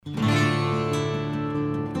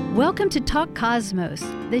Welcome to Talk Cosmos,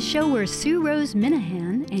 the show where Sue Rose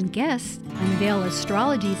Minahan and guests unveil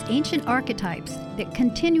astrology's ancient archetypes that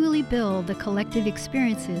continually build the collective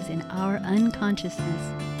experiences in our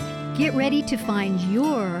unconsciousness. Get ready to find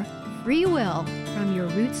your free will from your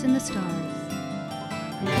roots in the stars.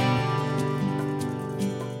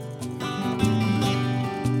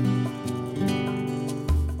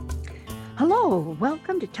 Hello,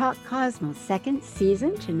 welcome to Talk Cosmos, second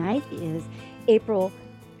season. Tonight is April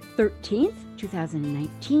 13th,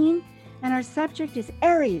 2019, and our subject is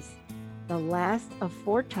Aries, the last of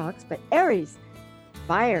four talks, but Aries,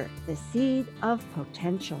 fire, the seed of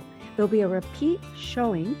potential. There'll be a repeat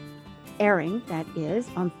airing, that is,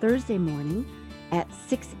 on Thursday morning at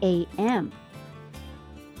 6 a.m.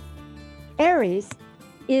 Aries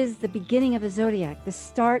is the beginning of the zodiac, the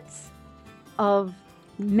starts of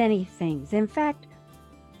many things. In fact,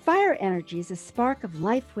 fire energy is a spark of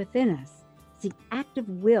life within us. It's the active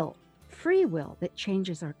will, free will, that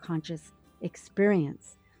changes our conscious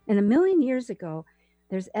experience. And 1,000,000 years ago,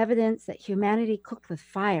 there's evidence that humanity cooked with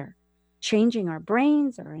fire, changing our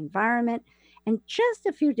brains, our environment. And just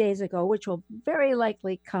a few days ago, which will very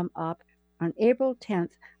likely come up on April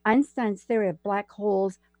 10th, Einstein's theory of black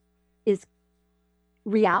holes is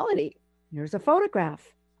reality. Here's a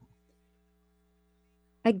photograph.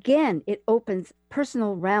 Again, it opens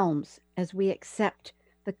personal realms as we accept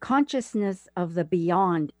the consciousness of the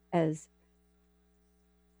beyond, as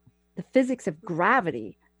the physics of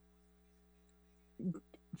gravity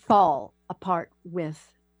fall apart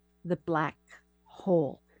with the black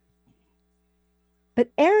hole.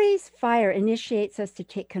 But Aries fire initiates us to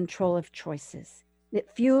take control of choices. It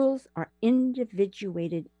fuels our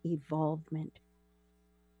individuated evolvement.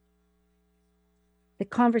 The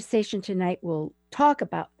conversation tonight will talk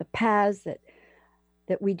about the paths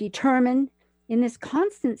that we determine in this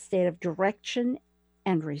constant state of direction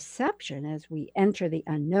and reception as we enter the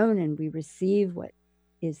unknown and we receive what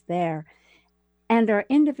is there. And our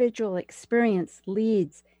individual experience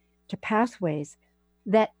leads to pathways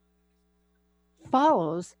that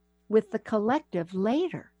follows with the collective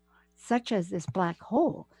later, such as this black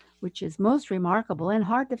hole, which is most remarkable and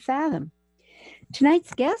hard to fathom.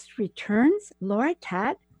 Tonight's guest returns, Laura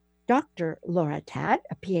Tatt, Dr. Laura Tatt,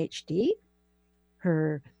 a PhD.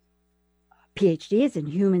 Her PhD is in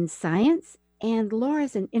human science, and Laura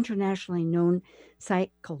is an internationally known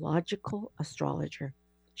psychological astrologer.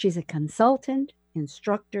 She's a consultant,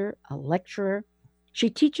 instructor, a lecturer. She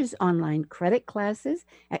teaches online credit classes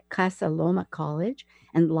at Casa Loma College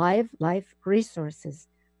and Live Life Resources.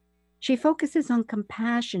 She focuses on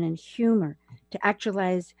compassion and humor to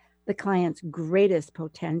actualize the client's greatest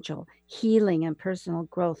potential, healing and personal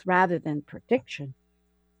growth rather than prediction.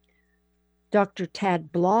 Dr.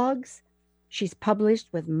 Tatt blogs. She's published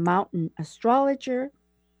with Mountain Astrologer,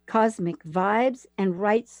 Cosmic Vibes, and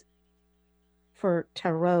writes for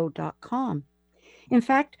Tarot.com. In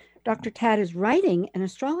fact, Dr. Tatt is writing an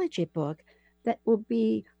astrology book that will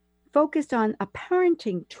be focused on a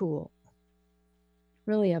parenting tool,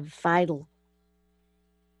 really a vital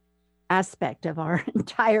aspect of our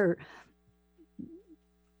entire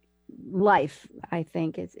life, I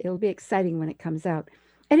think. It'll be exciting when it comes out.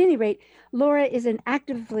 At any rate, Laura is an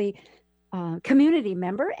actively community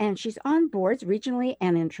member, and she's on boards regionally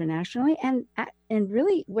and internationally, and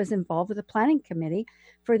really was involved with the planning committee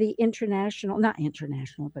for the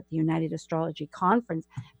the United Astrology Conference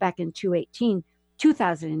back in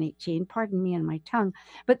 2018, pardon me on my tongue.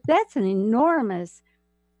 But that's an enormous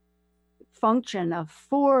function of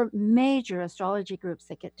 4 major astrology groups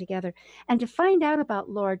that get together. And to find out about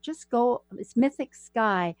Laura, just go, it's Mythic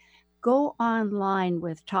Sky. Go online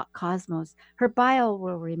with Talk Cosmos. Her bio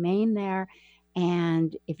will remain there.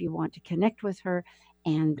 And if you want to connect with her,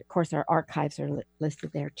 and of course, our archives are listed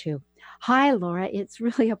there too. Hi, Laura. It's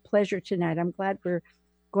really a pleasure tonight. I'm glad we're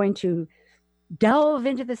going to delve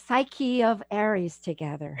into the psyche of Aries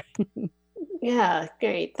together. Yeah,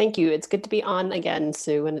 great. Thank you. It's good to be on again,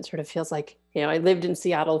 Sue. And it sort of feels like, I lived in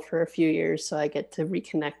Seattle for a few years, so I get to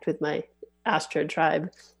reconnect with my Astro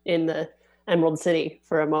tribe in the Emerald City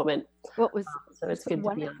for a moment. So it's good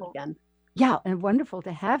to be on again. Yeah, and wonderful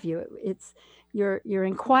to have you. It's your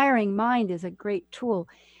inquiring mind is a great tool.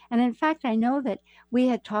 And in fact, I know that we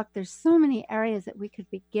had talked, there's so many areas that we could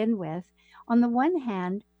begin with. On the one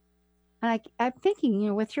hand, and I'm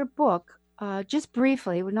thinking, with your book, just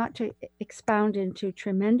briefly, not to expound into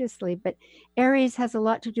tremendously, but Aries has a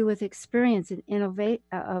lot to do with experience and innovate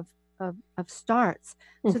of starts.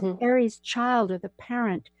 So the Aries child or the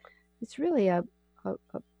parent, it's really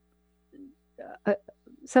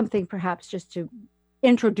something perhaps just to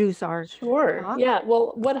introduce our Sure. talk. Yeah.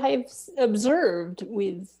 Well, what I've observed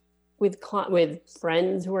with with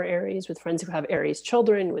friends who are Aries, with friends who have Aries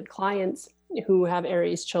children, with clients who have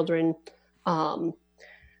Aries children,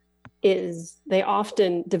 is they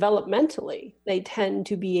often developmentally, they tend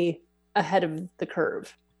to be ahead of the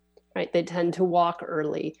curve, right? They tend to walk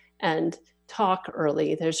early and talk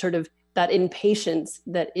early. There's sort of that impatience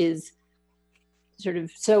that is sort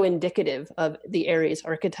of so indicative of the Aries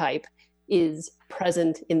archetype is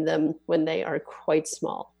present in them when they are quite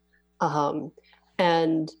small.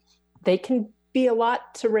 And they can be a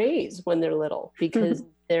lot to raise when they're little because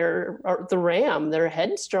they're the ram, they're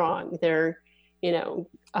headstrong, they're, can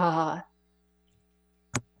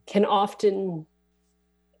often,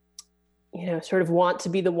 sort of want to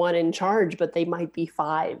be the one in charge, but they might be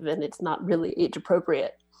 5 and it's not really age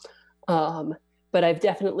appropriate. But I've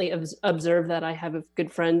definitely observed that. I have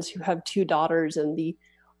good friends who have 2 daughters, and the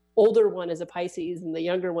older one is a Pisces and the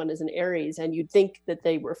younger one is an Aries, and you'd think that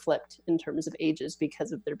they were flipped in terms of ages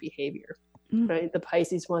because of their behavior, right? The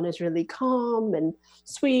Pisces one is really calm and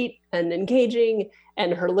sweet and engaging,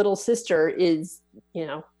 and her little sister is,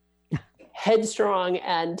 headstrong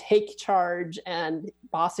and take charge and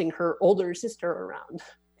bossing her older sister around.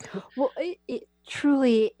 Well, it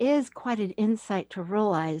truly is quite an insight to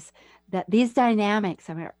realize that these dynamics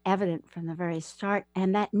are evident from the very start,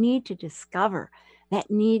 and that need to discover, that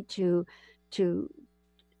need to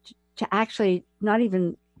actually not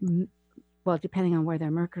even, well, depending on where their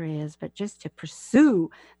Mercury is, but just to pursue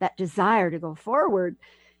that desire to go forward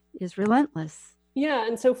is relentless. Yeah,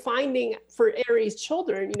 and so finding for Aries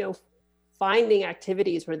children, finding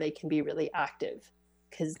activities where they can be really active,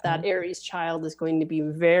 because that Aries child is going to be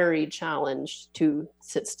very challenged to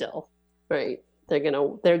sit still, right? They're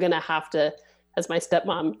gonna have to, as my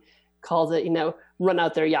stepmom calls it, run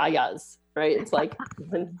out their yayas, right? It's like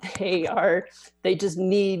when they just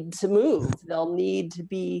need to move. They'll need to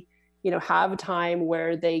be, have time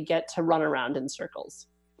where they get to run around in circles,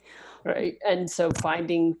 right? And so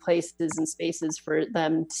finding places and spaces for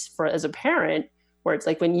them as a parent, where it's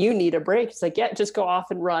like when you need a break, it's like, yeah, just go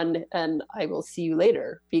off and run and I will see you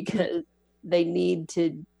later, because they need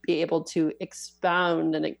to be able to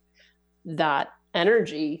expound and that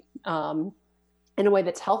energy in a way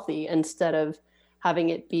that's healthy, instead of having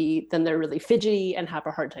it be then they're really fidgety and have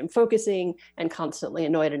a hard time focusing and constantly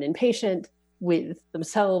annoyed and impatient with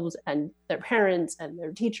themselves and their parents and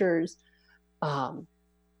their teachers.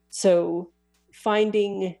 So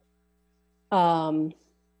finding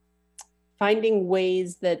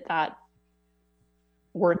ways that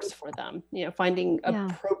works for them, finding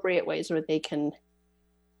appropriate ways where they can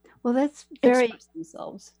that's very express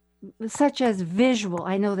themselves. Such as visual.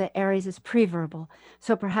 I know that Aries is preverbal,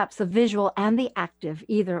 so perhaps the visual and the active,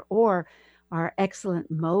 either or, are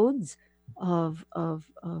excellent modes of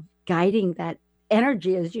guiding that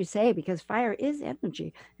energy, as you say, because fire is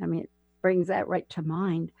energy. I mean, it brings that right to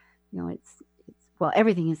mind. It's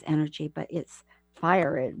everything is energy, but it's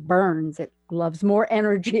fire. It burns. It loves more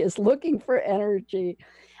energy. It's looking for energy,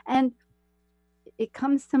 and it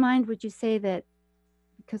comes to mind. Would you say that?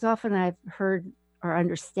 Because often I've heard or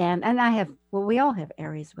understand, and we all have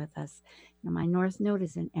Aries with us. My North Node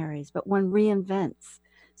is in Aries, but one reinvents.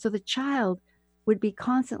 So the child would be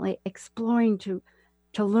constantly exploring to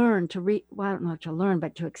learn,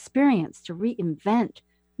 but to experience, to reinvent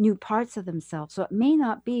new parts of themselves. So it may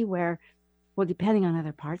not be where, well, depending on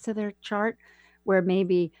other parts of their chart, where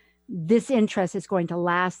maybe this interest is going to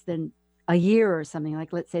last than a year or something.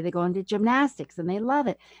 Like, let's say they go into gymnastics and they love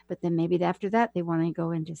it, but then maybe after that they want to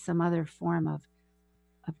go into some other form of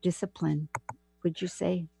discipline, would you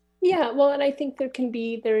say? Yeah, well, and I think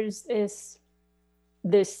there's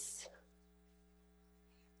this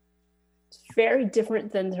very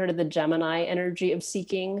different than sort of the Gemini energy of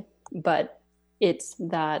seeking, but it's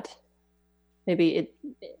that maybe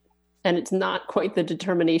and it's not quite the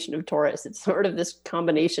determination of Taurus. It's sort of this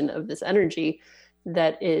combination of this energy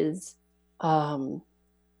that is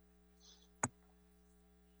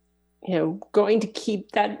going to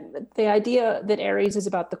keep the idea that Aries is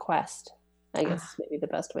about the quest, I guess, maybe the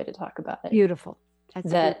best way to talk about it. Beautiful.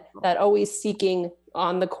 That always seeking,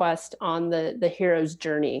 on the quest, on the hero's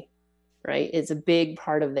journey, right, is a big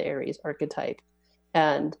part of the Aries archetype.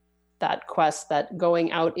 And that quest, that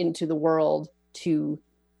going out into the world to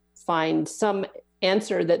find some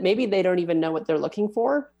answer that maybe they don't even know what they're looking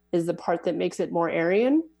for, is the part that makes it more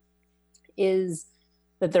Aryan, is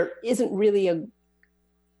that there isn't really a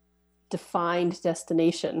defined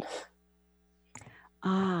destination.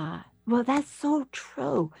 Well, that's so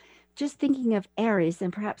true. Just thinking of Aries,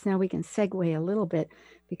 and perhaps now we can segue a little bit,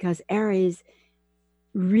 because Aries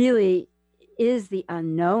really is the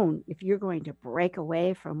unknown. If you're going to break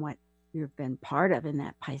away from what you've been part of in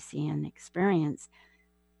that Piscean experience,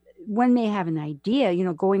 one may have an idea,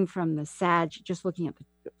 going from the Sag, just looking at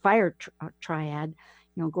the fire triad,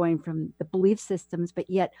 going from the belief systems, but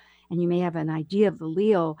yet, and you may have an idea of the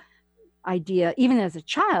Leo idea, even as a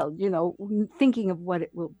child, thinking of what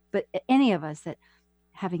it will, but any of us that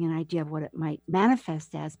having an idea of what it might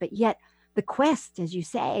manifest as, but yet the quest, as you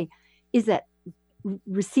say, is that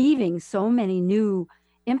receiving so many new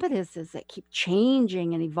impetuses that keep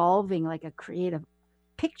changing and evolving like a creative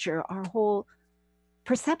picture, our whole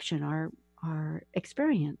perception, our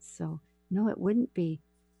experience. So no, it wouldn't be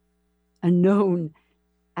a known,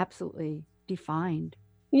 absolutely defined.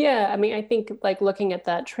 Yeah, I mean, I think like looking at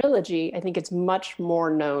that trilogy, I think it's much more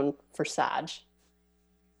known for Sag,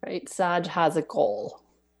 right? Sag has a goal.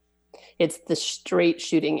 It's the straight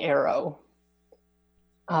shooting arrow.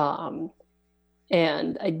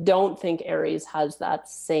 And I don't think Aries has that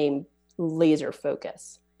same laser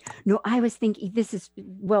focus. No, I was thinking, this is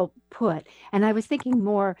well put, and I was thinking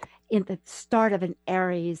more in the start of an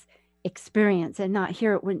Aries experience, and not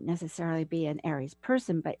here, it wouldn't necessarily be an Aries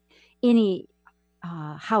person, but any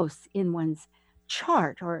house in one's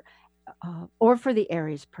chart, or for the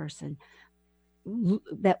Aries person,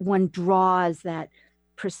 that one draws that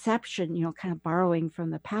perception, kind of borrowing from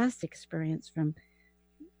the past experience, from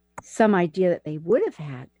some idea that they would have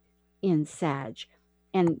had in Sag,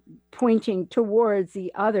 and pointing towards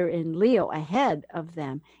the other in Leo ahead of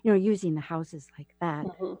them, using the houses like that.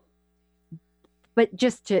 Mm-hmm. But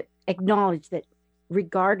just to acknowledge that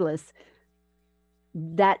regardless,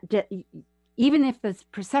 that even if the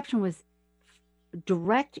perception was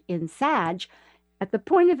direct in Sag, at the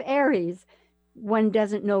point of Aries, one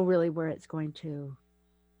doesn't know really where it's going to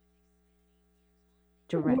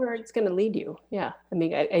direct. Where it's going to lead you. Yeah. I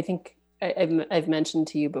mean, I think I've mentioned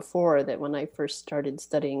to you before that when I first started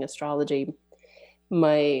studying astrology,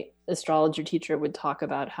 my astrologer teacher would talk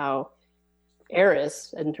about how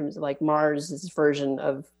Eris, in terms of like Mars's version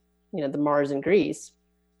of, the Mars in Greece,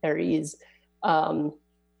 Aries,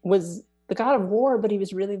 was the god of war, but he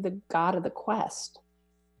was really the god of the quest.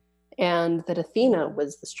 And that Athena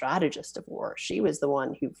was the strategist of war. She was the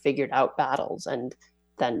one who figured out battles and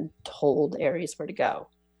then told Aries where to go.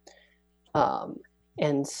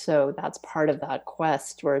 And so that's part of that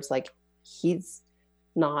quest where it's like, he's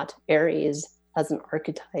not, Aries as an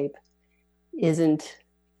archetype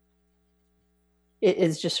it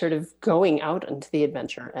is just sort of going out into the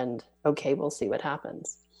adventure and, okay, we'll see what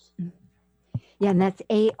happens. Yeah, and that's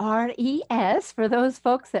Ares for those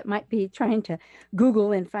folks that might be trying to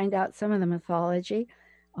Google and find out some of the mythology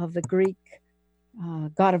of the Greek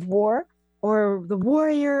god of war, or the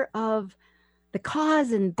warrior of the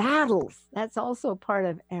cause and battles. That's also part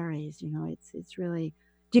of Aries. It's really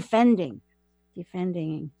defending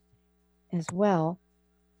as well.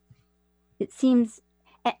 It seems,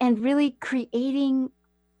 and really creating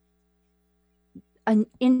an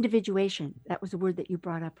individuation. That was a word that you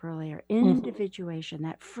brought up earlier. Individuation, mm-hmm.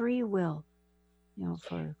 That free will,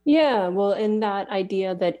 for. Yeah, well, and that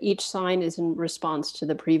idea that each sign is in response to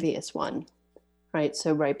the previous one, right?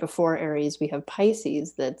 So right before Aries, we have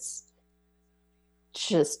Pisces. That's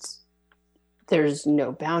just, there's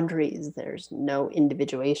no boundaries. There's no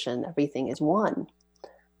individuation. Everything is one.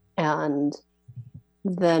 And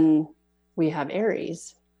then we have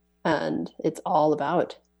Aries, and it's all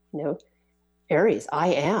about, Aries,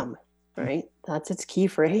 I am, right? That's its key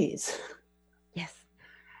phrase. Yes.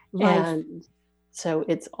 Life. And so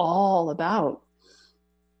it's all about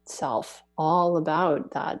self, all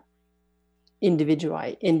about that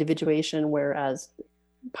individuation, whereas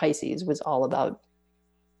Pisces was all about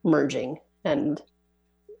merging and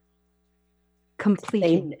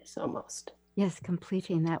completing sameness almost. Yes,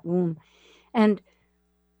 completing that womb. And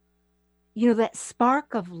that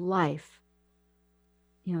spark of life,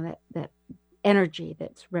 that energy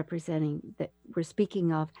that's representing, that we're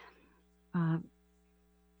speaking of,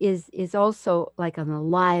 is also like an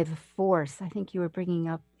alive force. I think you were bringing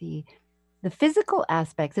up the physical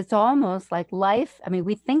aspects. It's almost like life. I mean,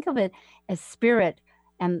 we think of it as spirit,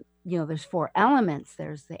 and there's 4 elements.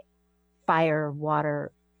 There's the fire,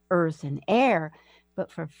 water, earth, and air.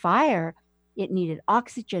 But for fire, it needed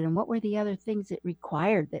oxygen. And what were the other things it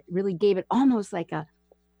required that really gave it almost like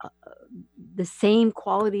the same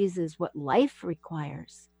qualities as what life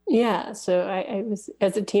requires? Yeah. So I was,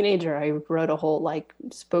 as a teenager, I wrote a whole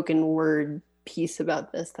spoken word piece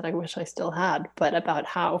about this that I wish I still had, but about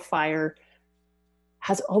how fire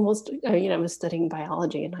has almost, I was studying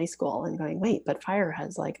biology in high school and going, wait, but fire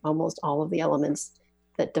has almost all of the elements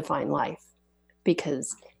that define life,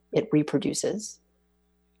 because it reproduces,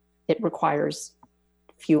 it requires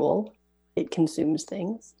fuel, it consumes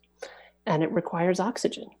things, and it requires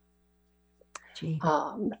oxygen. Gee.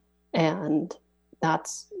 And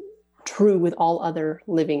that's true with all other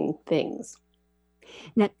living things.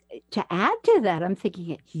 Now, to add to that, I'm thinking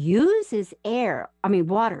it uses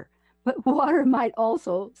water, but water might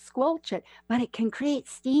also squelch it, but it can create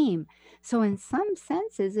steam. So in some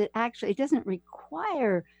senses, it doesn't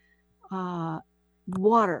require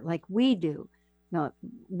water like we do. No,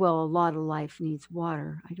 well, a lot of life needs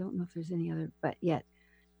water. I don't know if there's any other, but yet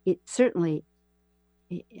it certainly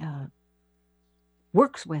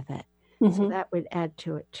works with it. Mm-hmm. So that would add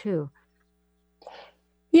to it too.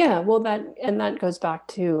 Yeah, well, that goes back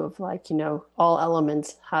to of like, all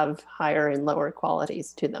elements have higher and lower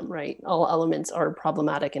qualities to them, right? All elements are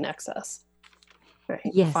problematic in excess. Right?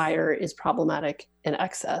 Yes. Fire is problematic in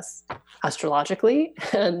excess astrologically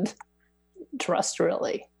and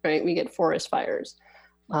terrestrially, right? We get forest fires.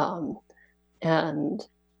 And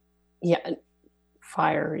yeah,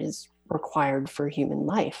 fire is required for human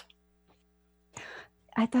life.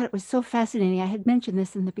 I thought it was so fascinating. I had mentioned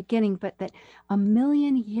this in the beginning, but that 1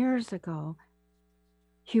 million years ago,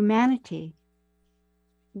 humanity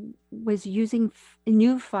was using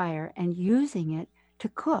new fire and using it to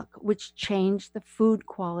cook, which changed the food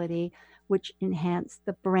quality, which enhanced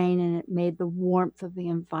the brain, and it made the warmth of the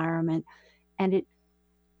environment. And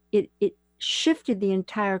it shifted the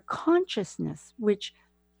entire consciousness, which,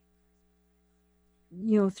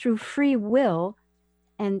 through free will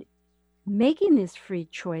and making these free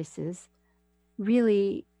choices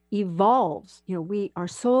really evolves. Our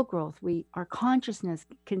soul growth, our consciousness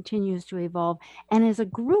continues to evolve, and as a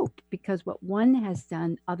group, because what one has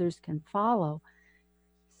done, others can follow.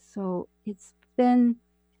 So it's been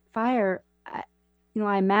fire. I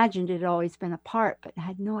imagined it had always been a part, but I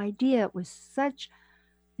had no idea it was such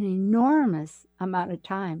an enormous amount of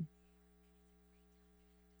time.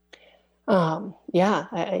 Yeah,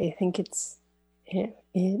 I think it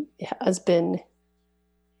has been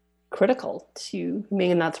critical to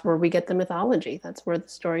me, and that's where we get the mythology. That's where the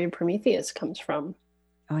story of Prometheus comes from.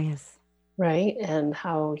 Oh, yes. Right? And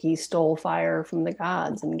how he stole fire from the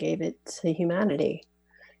gods and gave it to humanity,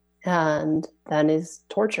 and then is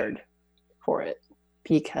tortured for it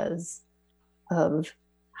because of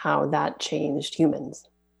how that changed humans,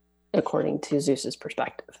 according to Zeus's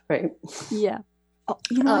perspective, right? Yeah.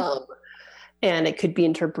 And it could be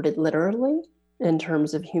interpreted literally in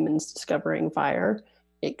terms of humans discovering fire.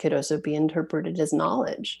 It could also be interpreted as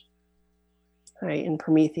knowledge, right? And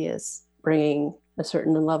Prometheus bringing a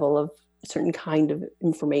certain level of a certain kind of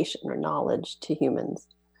information or knowledge to humans.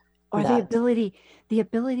 Or the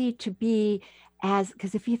ability to be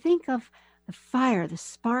because if you think of the fire, the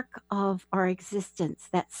spark of our existence,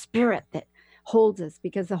 that spirit that holds us,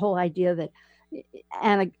 because the whole idea that,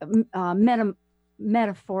 and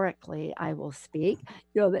metaphorically, I will speak,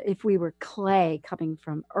 that if we were clay coming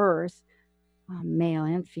from earth, male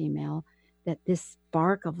and female, that this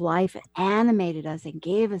spark of life animated us and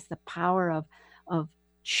gave us the power of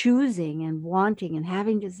choosing and wanting and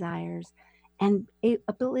having desires and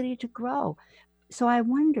ability to grow. So I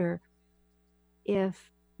wonder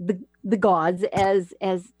if the gods, as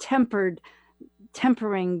tempering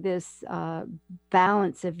this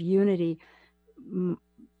balance of unity,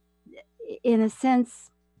 in a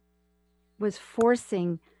sense, was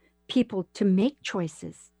forcing people to make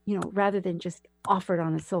choices, rather than just offered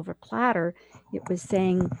on a silver platter. It was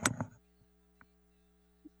saying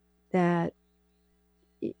that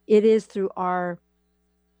it is through our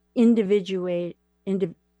individually,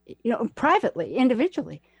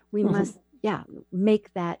 we must,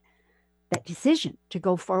 make that decision to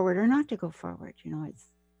go forward or not to go forward.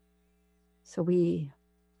 So we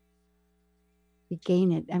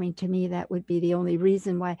gain it. I mean, to me, that would be the only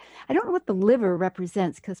reason why. I don't know what the liver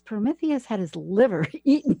represents, because Prometheus had his liver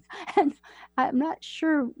eaten, and I'm not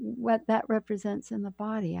sure what that represents in the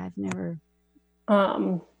body. I've never.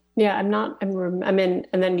 Yeah, I'm not. I'm in,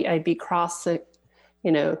 and then I'd be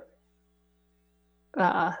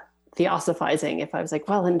theosophizing if I was like,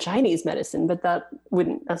 well, in Chinese medicine, but that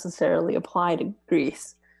wouldn't necessarily apply to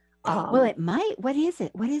Greece. Well, it might. What is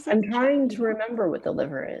it? I'm trying to remember what the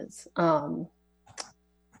liver is.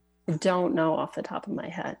 I don't know off the top of my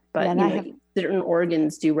head, but certain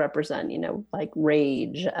organs do represent, like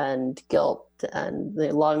rage and guilt, and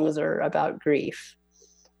the lungs are about grief.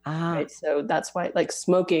 Right? So that's why, like,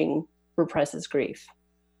 smoking represses grief.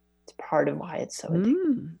 It's part of why it's so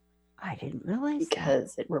addictive. I didn't realize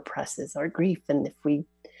because it represses our grief. And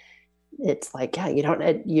it's like,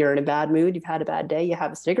 you're in a bad mood, you've had a bad day, you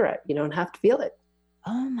have a cigarette, you don't have to feel it.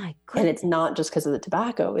 Oh my goodness. And it's not just because of the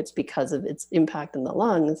tobacco, it's because of its impact in the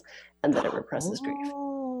lungs and that it represses grief.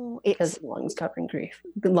 Oh, because the lungs covering grief.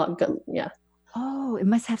 Good luck. Yeah. Oh, it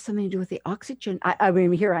must have something to do with the oxygen. I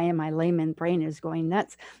mean, here I am, my layman brain is going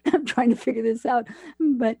nuts. I'm trying to figure this out.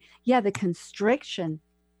 But yeah, the constriction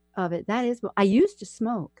of it, that is, I used to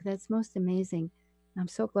smoke. That's most amazing. I'm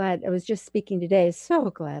so glad. I was just speaking today. So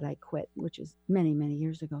glad I quit, which is many, many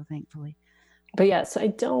years ago, thankfully. But yes, I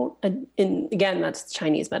don't, again, that's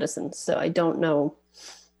Chinese medicine. So I don't know.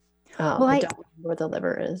 Well, I don't know where the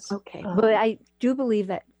liver is. Okay. Well, I do believe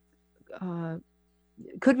that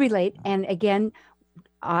could relate. And again,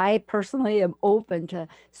 I personally am open to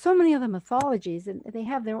so many of the mythologies, and they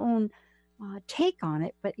have their own take on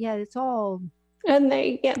it. But yeah, it's all. And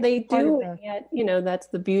they do. Yet, that's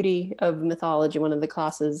the beauty of mythology. One of the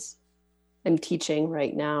classes I'm teaching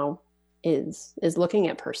right now is looking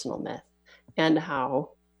at personal myth and how,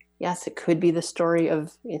 yes, it could be the story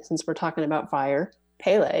of, since we're talking about fire,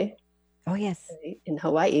 Pele. Oh, yes. In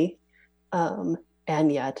Hawaii. And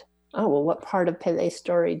yet, what part of Pele's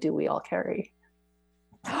story do we all carry?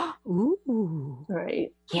 Ooh.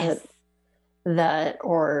 Right. Yes. That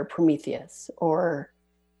or Prometheus or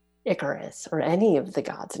Icarus or any of the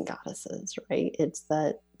gods and goddesses, right? It's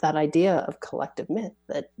that idea of collective myth,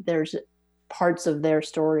 that there's parts of their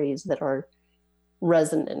stories that are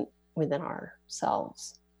resonant within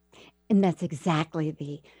ourselves. And that's exactly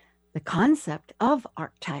the concept of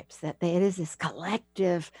archetypes, that it is this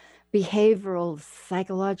collective, behavioral,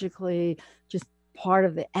 psychologically, just part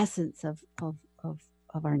of the essence of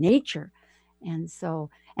our nature. And so,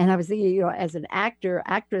 and I was thinking, as an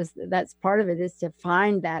actress, that's part of it, is to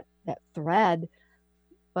find that thread.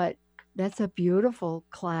 But that's a beautiful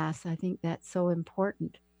class. I think that's so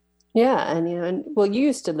important. Yeah. And well, you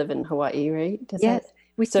used to live in Hawaii, right? Yes.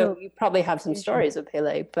 So you probably have some stories of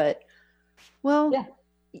Pele, but. Well, yeah.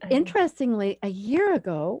 Interestingly, a year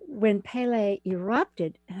ago when Pele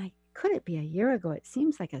erupted, and could it be a year ago? It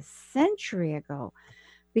seems like a century ago,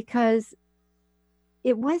 because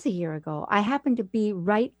it was a year ago. I happened to be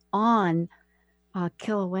right on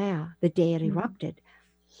Kilauea the day it erupted.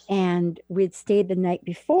 And we'd stayed the night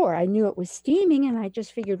before. I knew it was steaming, and I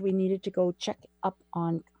just figured we needed to go check up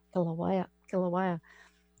on Kilauea.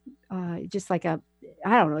 Just like I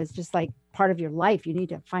don't know, it's just like part of your life. You need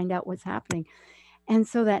to find out what's happening. And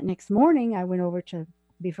so that next morning, I went over to,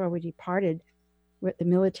 before we departed, we're at the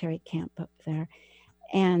military camp up there,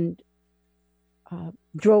 and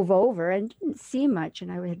drove over and didn't see much.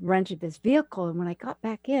 And I had rented this vehicle. And when I got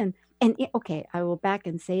back in, I will back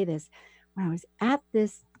and say this. When I was at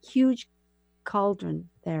this huge cauldron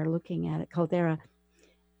there, looking at it, caldera,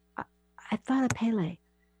 I thought of Pele.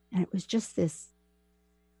 And it was just this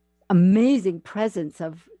amazing presence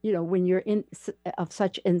of, when you're of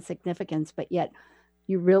such insignificance, but yet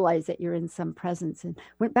you realize that you're in some presence. And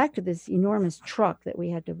went back to this enormous truck that we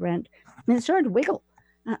had to rent. I mean, it started to wiggle.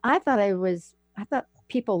 And I thought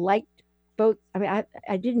people liked boats. I mean,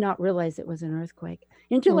 I did not realize it was an earthquake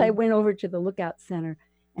until I went over to the lookout center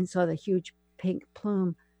and saw the huge pink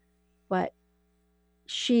plume. But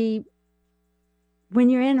when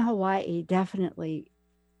you're in Hawaii, definitely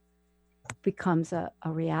becomes a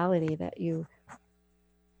reality that you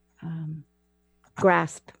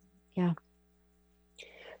grasp. Yeah.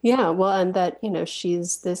 Yeah. Well, and that,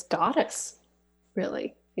 she's this goddess,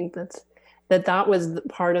 really. I think that was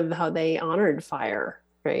part of how they honored fire,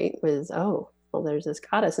 right? Was, there's this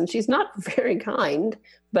goddess, and she's not very kind,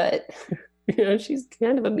 but, she's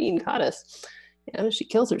kind of a mean goddess. She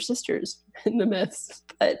kills her sisters in the myths,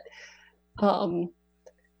 but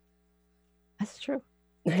that's true.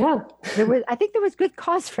 Yeah. I think there was good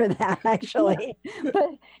cause for that, actually. Yeah. But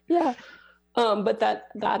yeah. But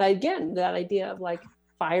that idea of like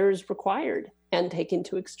fire is required and taken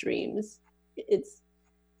to extremes, it's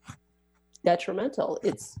detrimental.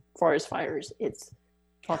 It's forest fires, it's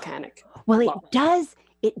volcanic. Well,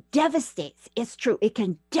 it devastates. It's true. It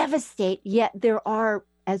can devastate, yet there are,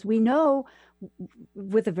 as we know,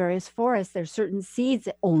 with the various forests, there's certain seeds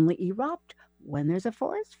that only erupt when there's a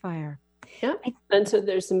forest fire. Yeah. And so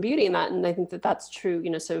there's some beauty in that. And I think that that's true.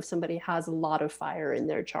 So if somebody has a lot of fire in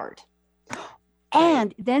their chart.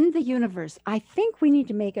 And then the universe. I think we need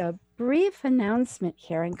to make a brief announcement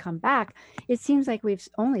here and come back. It seems like we've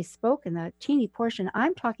only spoken a teeny portion.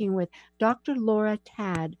 I'm talking with Dr. Laura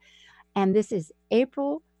Tad, and this is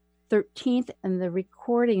April 13th, and the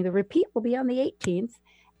repeat will be on the 18th.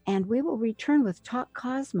 And we will return with Talk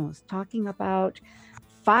Cosmos, talking about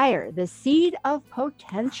fire, the seed of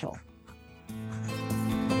potential.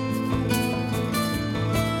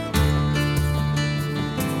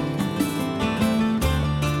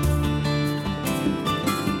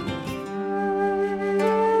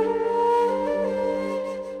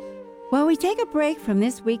 While we take a break from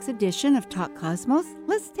this week's edition of Talk Cosmos,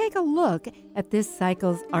 let's take a look at this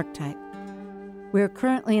cycle's archetype. We're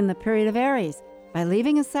currently in the period of Aries. By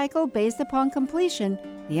leaving a cycle based upon completion,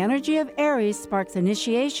 the energy of Aries sparks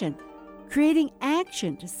initiation, creating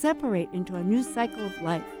action to separate into a new cycle of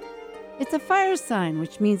life. It's a fire sign,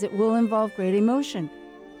 which means it will involve great emotion.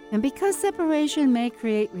 And because separation may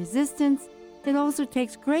create resistance, it also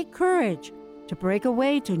takes great courage to break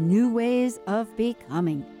away to new ways of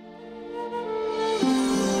becoming.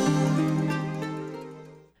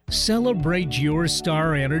 Celebrate your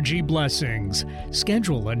star energy blessings.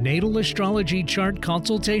 Schedule a natal astrology chart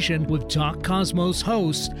consultation with Talk Cosmos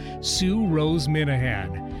host Sue Rose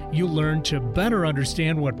Minahan. You'll learn to better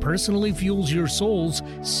understand what personally fuels your soul's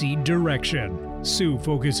seed direction. Sue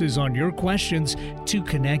focuses on your questions to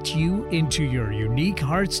connect you into your unique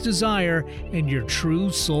heart's desire and your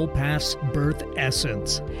true soul path's birth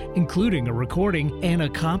essence, including a recording and a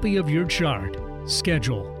copy of your chart.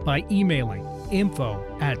 Schedule by emailing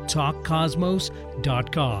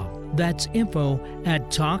info@talkcosmos.com. That's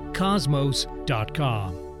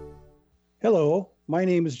info@talkcosmos.com. Hello, my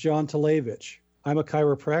name is John Talevich. I'm a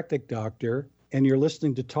chiropractic doctor, and you're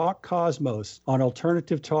listening to Talk Cosmos on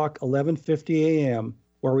Alternative Talk 1150 AM,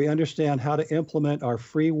 where we understand how to implement our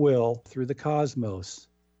free will through the cosmos.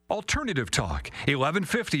 Alternative Talk,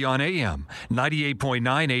 1150 on AM,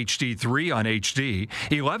 98.9 HD3 on HD,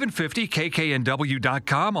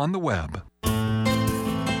 1150kknw.com on the web.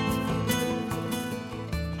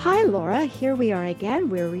 Hi, Laura. Here we are again.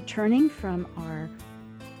 We're returning from our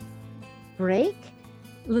break.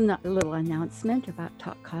 A little announcement about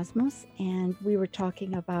Talk Cosmos, and we were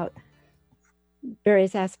talking about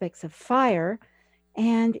various aspects of fire,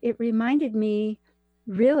 and it reminded me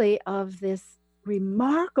really of this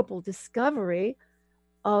remarkable discovery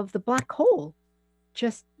of the black hole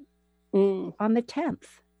just on the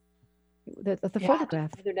 10th, the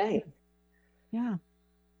photograph. The other day. Yeah.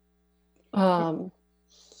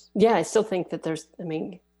 Yeah, I still think that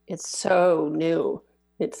it's so new.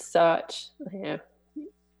 It's such,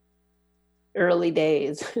 early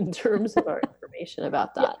days in terms of our information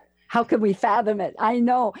about that. Yeah. How can we fathom it? I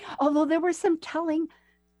know. Although there were some telling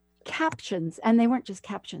captions, and they weren't just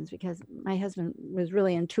captions because my husband was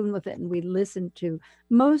really in tune with it, and we listened to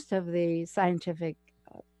most of the scientists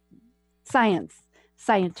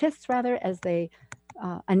as they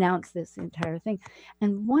announced this entire thing.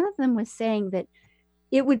 And one of them was saying that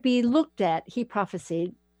it would be looked at, he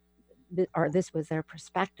prophesied, or this was their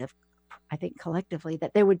perspective, I think collectively,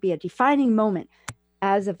 that there would be a defining moment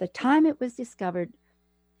as of the time it was discovered,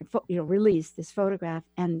 released, this photograph,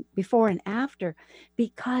 and before and after,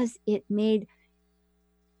 because it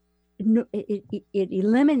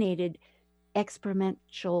eliminated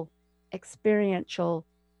experiential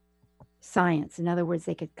science. In other words,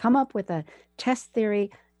 they could come up with a test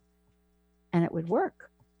theory and it would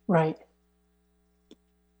work. Right.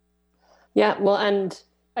 Yeah, well, and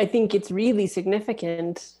I think it's really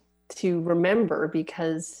significant to remember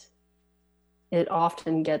because it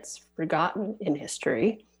often gets forgotten in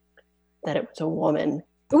history that it was a woman.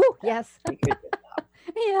 Oh, yes.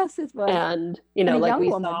 Yes, it was. And, like we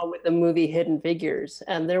saw with the movie Hidden Figures,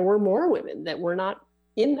 and there were more women that were not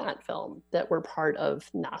in that film that were part of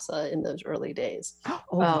NASA in those early days.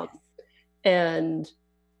 Yes. And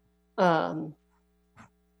so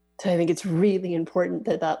I think it's really important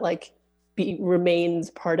that remains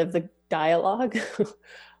part of the dialogue.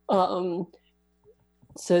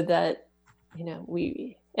 So that,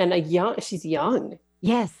 she's young.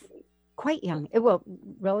 Yes, quite young. Well,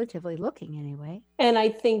 relatively looking anyway. And I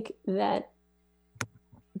think that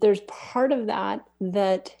there's part of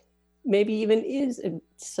that maybe even is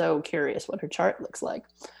so curious what her chart looks like.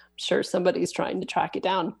 I'm sure somebody's trying to track it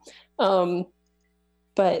down.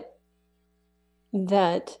 But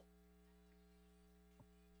that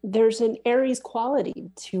there's an Aries quality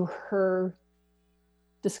to her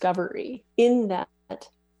discovery in that.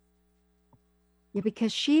 Yeah,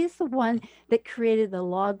 because she's the one that created the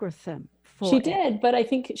logarithm for She did, but I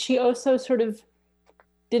think she also sort of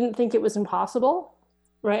didn't think it was impossible,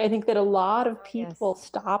 right? I think that a lot of people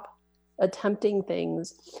stop attempting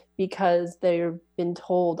things because they've been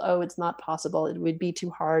told, oh, it's not possible. It would be too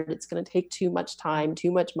hard. It's going to take too much time, too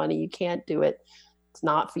much money. You can't do it. It's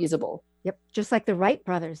not feasible. Yep. Just like the Wright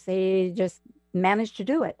brothers, they just managed to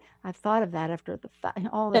do it. I've thought of that after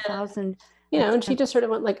all the thousand. And she just sort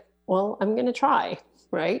of went like, well, I'm going to try,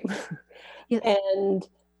 right? Yes. And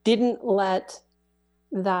didn't let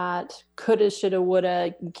that coulda, shoulda,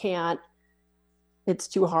 woulda, you can't, it's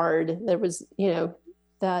too hard. There was,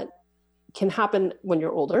 that can happen when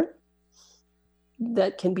you're older,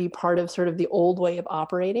 that can be part of sort of the old way of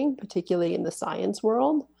operating, particularly in the science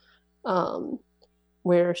world,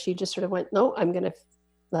 where she just sort of went, no, I'm going to,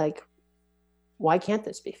 like, why can't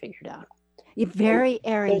this be figured out? Very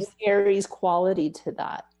Aries. There's Aries quality to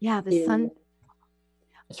that. Yeah, the sun.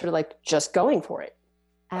 Sort of like just going for it.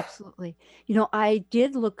 Absolutely. You know, I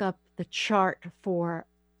did look up the chart for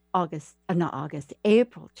April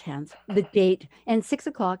 10th, the date, and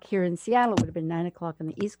 6:00 here in Seattle would have been 9:00 on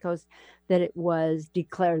the East Coast that it was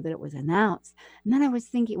declared, that it was announced. And then I was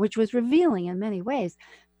thinking, which was revealing in many ways,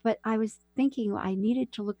 but I was thinking I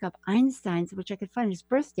needed to look up Einstein's, which I could find his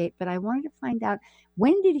birth date, but I wanted to find out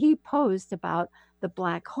when did he post about the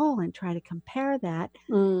black hole and try to compare that.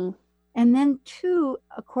 And then two,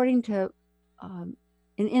 according to an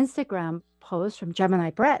Instagram post from Gemini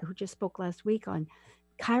Brett, who just spoke last week on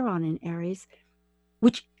Chiron in Aries,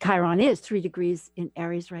 which Chiron is 3 degrees in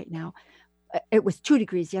Aries right now. It was 2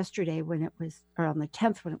 degrees yesterday when it was, or on the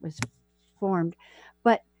 10th when it was formed.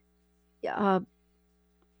 But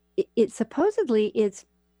it supposedly it's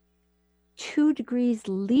 2 degrees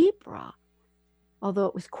Libra, although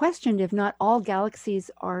it was questioned if not all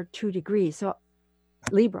galaxies are 2 degrees. So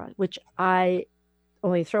Libra, which I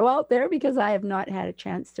only throw out there because I have not had a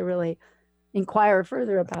chance to really inquire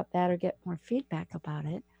further about that or get more feedback about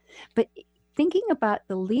it. But thinking about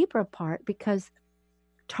the Libra part, because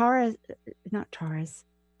not Taurus.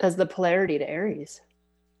 As the polarity to Aries.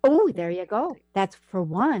 Oh, there you go. That's for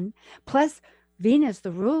one. Plus Venus,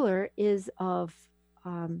 the ruler, is of,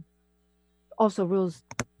 also rules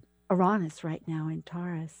Uranus right now in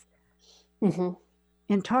Taurus. Mm-hmm.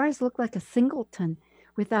 And Taurus look like a singleton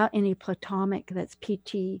without any Ptolemaic, that's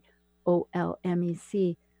Ptolmec,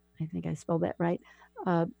 I think I spelled that right,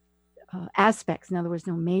 aspects. In other words,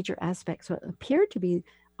 no major aspects. So it appeared to be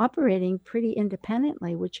operating pretty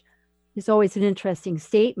independently, which is always an interesting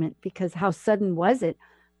statement, because how sudden was it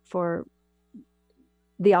for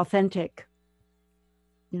the authentic,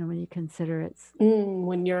 when you consider it's...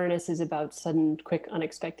 when Uranus is about sudden, quick,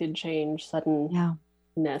 unexpected change,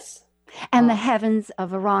 suddenness. And the heavens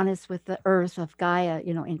of Uranus with the earth of Gaia,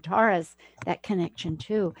 in Taurus, that connection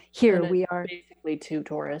too. Here we are. Basically 2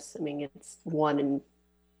 Taurus. I mean, it's 1 in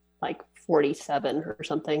like 47 or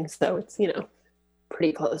something. So it's,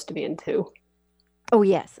 pretty close to being 2. Oh,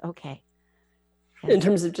 yes. Okay. Yes. In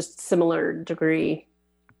terms of just similar degree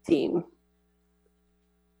theme.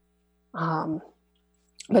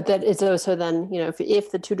 But that is also then,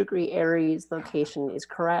 if the 2 degree Aries location is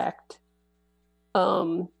correct,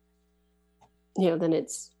 then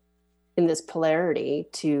it's in this polarity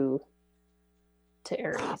to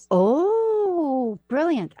Aries. Oh,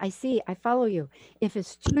 brilliant. I see. I follow you. If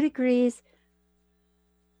it's 2 degrees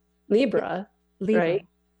Libra, right?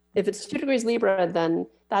 If it's 2 degrees Libra, then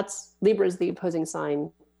Libra is the opposing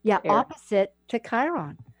sign. Yeah, opposite to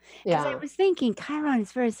Chiron. Because Yeah. I was thinking Chiron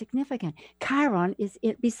is very significant. Chiron is,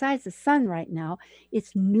 besides the sun right now,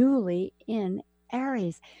 it's newly in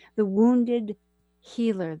Aries, the wounded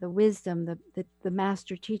healer, the wisdom, the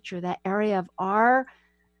master teacher, that area of our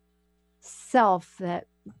self that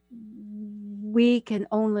we can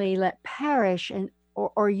only let perish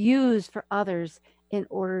or use for others in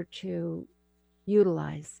order to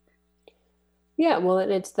utilize. Yeah, well,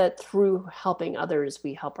 and it's that through helping others,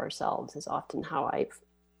 we help ourselves is often how I've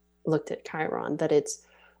looked at Chiron, that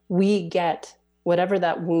we get whatever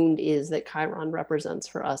that wound is that Chiron represents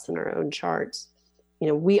for us in our own charts.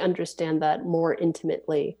 We understand that more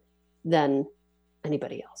intimately than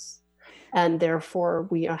anybody else. And therefore,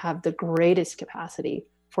 we have the greatest capacity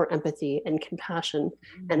for empathy and compassion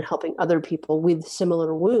and helping other people with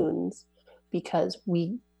similar wounds because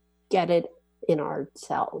we get it in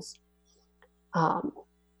ourselves.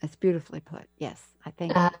 That's beautifully put. Yes, I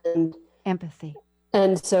think. And empathy.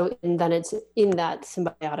 And then it's in that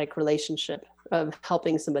symbiotic relationship of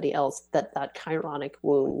helping somebody else that Chironic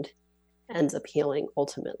wound ends up healing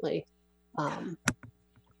ultimately.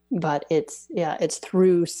 But it's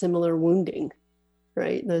through similar wounding,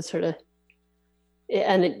 right? Those sort of,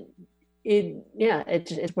 and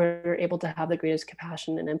it's where you're able to have the greatest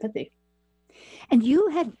compassion and empathy. And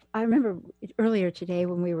I remember earlier today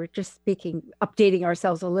when we were just speaking, updating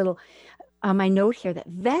ourselves a little, my note here that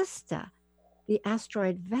Vesta, the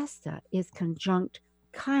asteroid Vesta, is conjunct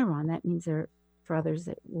Chiron. That means they're, for others,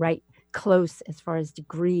 right close as far as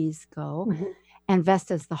degrees go. Mm-hmm. And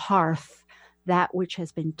Vesta is the hearth, that which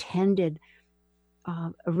has been tended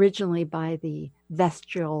originally by the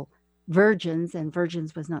Vestial virgins, and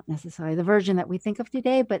virgins was not necessarily the virgin that we think of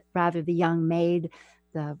today, but rather the young maid.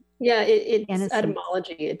 It's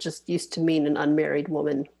etymology. It just used to mean an unmarried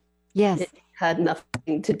woman. Yes. It had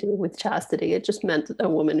nothing to do with chastity. It just meant a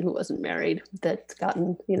woman who wasn't married that's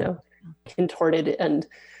gotten, contorted and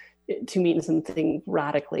to mean something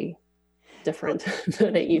radically different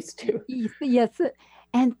than it used to. Yes.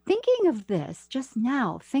 And thinking of this just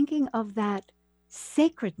now, thinking of that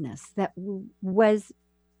sacredness that was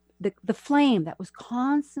the flame that was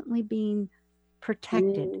constantly being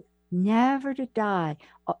protected, never to die.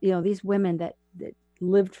 These women that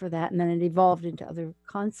lived for that, and then it evolved into other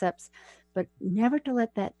concepts, but never to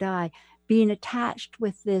let that die, being attached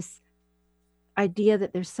with this idea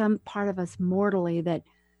that there's some part of us mortally that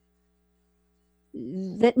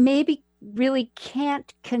maybe really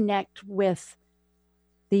can't connect with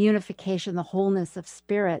the unification, the wholeness of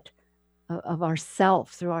spirit of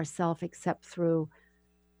ourself, through ourself, except through,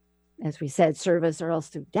 as we said, service, or else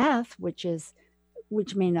through death, which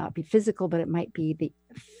may not be physical, but it might be the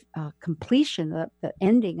completion, the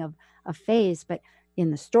ending of a phase. But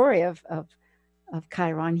in the story of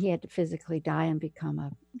Chiron, he had to physically die and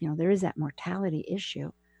become there is that mortality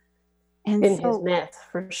issue. And in his myth,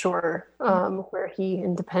 for sure, where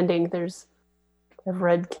I've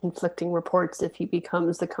read conflicting reports if he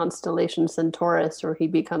becomes the constellation Centaurus or he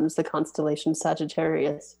becomes the constellation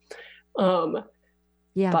Sagittarius.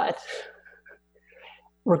 But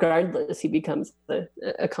regardless, he becomes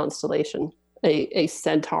a constellation, a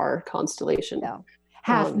centaur constellation. No.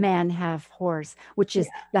 Half man, half horse, which is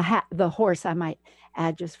the horse, I might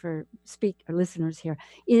add, just for listeners here,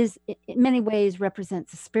 is in many ways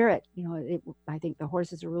represents the spirit. I think the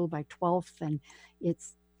horses are ruled by 12th, and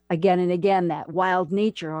it's again and again that wild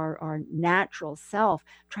nature, our natural self,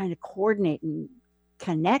 trying to coordinate and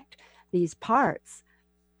connect these parts.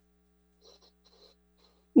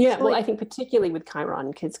 Yeah, well, I think particularly with Chiron,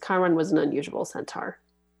 because Chiron was an unusual centaur.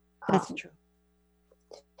 That's true.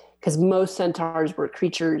 Because most centaurs were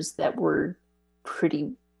creatures that were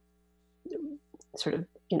pretty sort of,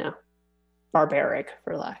 barbaric,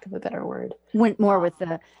 for lack of a better word. Went more with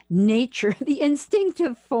the nature, the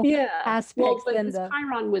instinctive aspects. Well,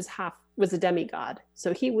 Chiron was a demigod.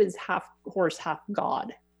 So he was half horse, half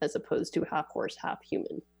god, as opposed to half horse, half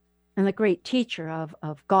human. And the great teacher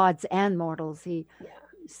of gods and mortals. He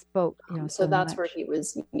spoke, so that's where he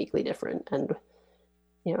was uniquely different. And,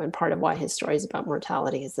 and part of why his story is about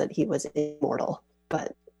mortality is that he was immortal,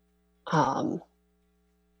 but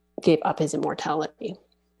gave up his immortality.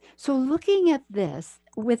 So looking at this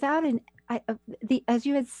without as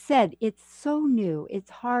you had said, it's so new.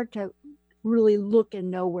 It's hard to really look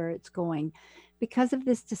and know where it's going because of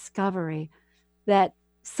this discovery that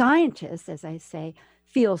scientists, as I say,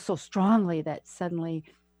 feel so strongly that suddenly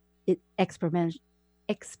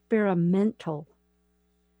experimental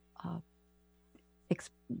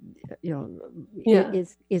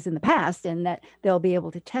is in the past, and that they'll be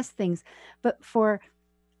able to test things. But for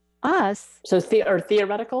us, or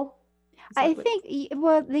theoretical, I think,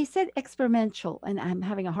 they said experimental, and I'm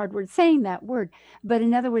having a hard word saying that word, but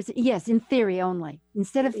in other words, yes, in theory only,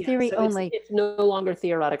 instead of theory only. It's no longer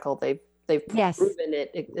theoretical. They've proven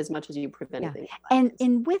it as much as you prove anything.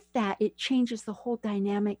 And with that, it changes the whole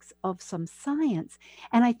dynamics of some science.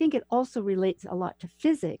 And I think it also relates a lot to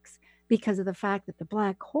physics because of the fact that the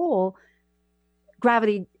black hole,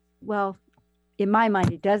 gravity, well, in my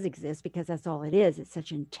mind, it does exist because that's all it is. It's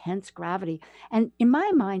such intense gravity. And in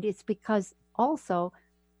my mind, it's because also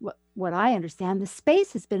what I understand, the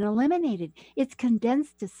space has been eliminated. It's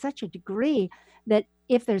condensed to such a degree that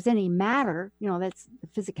if there's any matter, that's the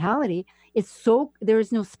physicality, there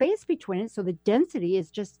is no space between it. So the density is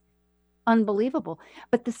just unbelievable.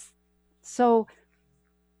 But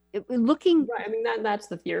looking. Right. I mean, that's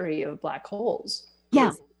the theory of black holes.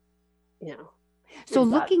 Yeah. So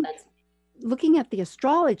looking at the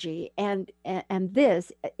astrology and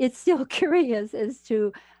this, it's still curious as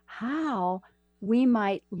to how we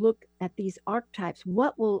might look at these archetypes,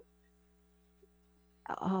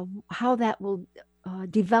 how that will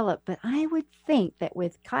develop. But I would think that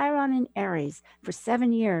with Chiron in Aries for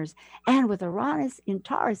 7 years and with Uranus in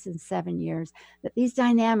Taurus in 7 years, that these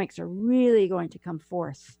dynamics are really going to come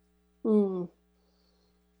forth.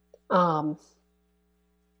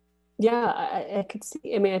 Yeah, I could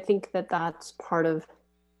see. I mean, I think that that's part of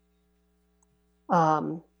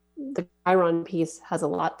the Chiron piece has a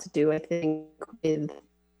lot to do, I think, with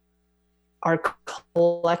our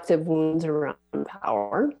collective wounds around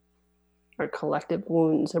power, our collective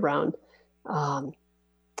wounds around power,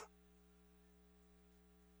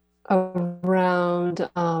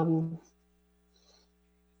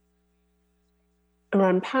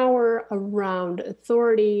 around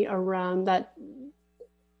authority, around that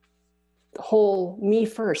whole me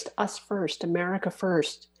first, us first, America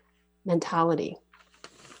first mentality.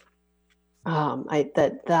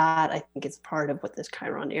 I think is part of what this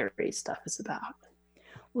Chiron Aries stuff is about.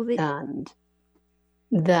 Well, and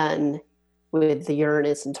then with the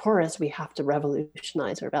Uranus and Taurus, we have to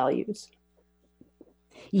revolutionize our values.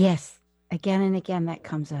 yes, again and again that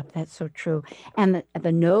comes up. That's so true. And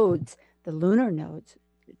the nodes, the lunar nodes,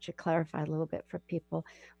 to clarify a little bit for people,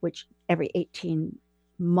 which every 18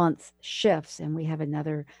 months shifts, and we have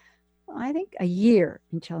another, I think, a year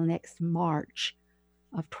until next March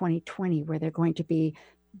of 2020, where they're going to be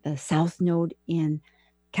the South Node in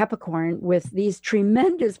Capricorn with these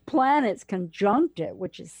tremendous planets conjunct it,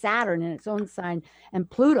 which is Saturn in its own sign and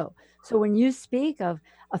Pluto. So when you speak of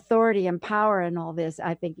authority and power and all this,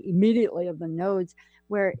 I think immediately of the nodes,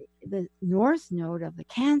 where the North Node of the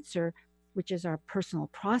Cancer, which is our personal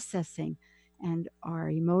processing and our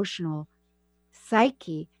emotional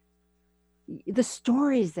psyche, the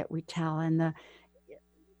stories that we tell and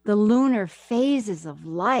the lunar phases of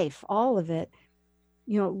life, all of it,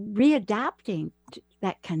 readapting to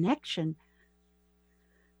that connection,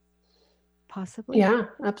 possibly. Yeah,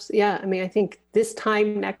 absolutely. Yeah, I mean, I think this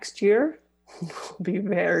time next year will be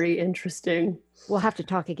very interesting. We'll have to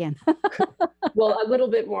talk again. Well, a little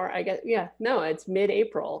bit more, I guess. Yeah, no, it's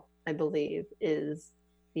mid-April, I believe, is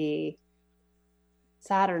the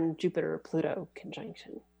Saturn-Jupiter-Pluto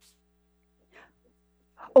conjunction.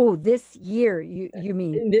 Oh, this year, you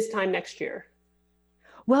mean? This time next year.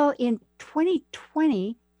 Well, in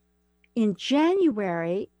 2020, in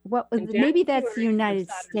January, maybe that's the United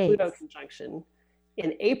States. Pluto conjunction.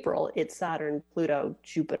 In April, it's Saturn, Pluto,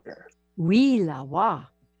 Jupiter. Oui, la wa.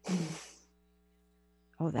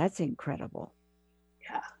 Oh, that's incredible.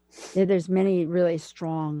 Yeah. There's many really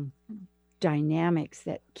strong dynamics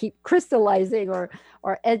that keep crystallizing or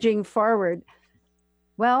edging forward.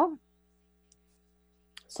 Well.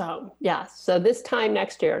 So, yeah. So this time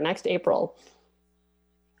next year, next April,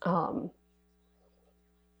 I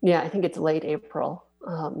think it's late April,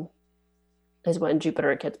 is when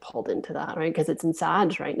Jupiter gets pulled into that, right? Because it's in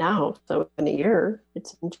Sag right now. So in a year,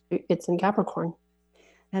 it's in Capricorn.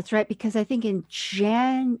 That's right. Because I think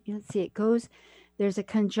there's a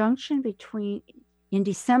conjunction in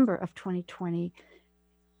December of 2020,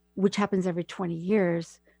 which happens every 20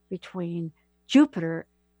 years, between Jupiter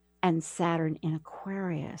and Saturn in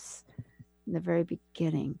Aquarius in the very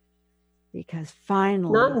beginning. Because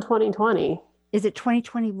finally. Not in 2020. Is it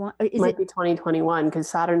 2021? It might be 2021, because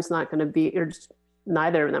Saturn's not going to be,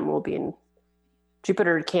 neither of them will be in.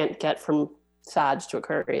 Jupiter can't get from Sag to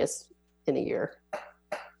Aquarius in a year.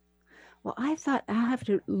 Well, I thought I'll have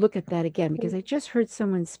to look at that again, because I just heard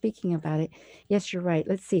someone speaking about it. Yes, you're right.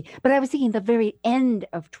 Let's see. But I was thinking the very end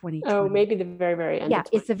of 2020. Oh, maybe the very, very end. Yeah,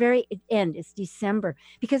 it's the very end. It's December,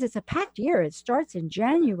 because it's a packed year. It starts in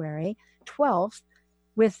January 12th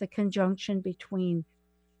with the conjunction between,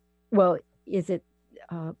 is it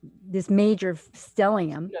this major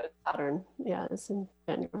stellium? No, Saturn. Yeah, it's in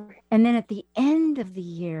January. And then at the end of the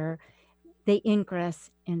year, they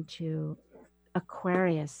ingress into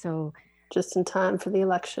Aquarius. So just in time for the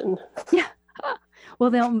election. Yeah. Well,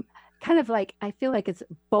 they'll kind of like, I feel like it's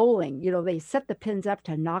bowling. They set the pins up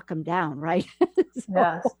to knock them down, right? Yes.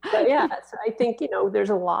 But yeah. So I think, there's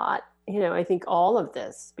a lot, I think all of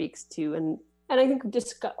this speaks to, and I think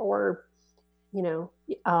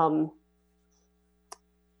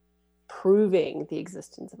proving the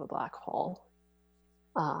existence of a black hole,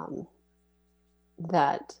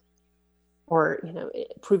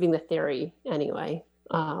 proving the theory anyway.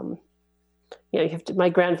 My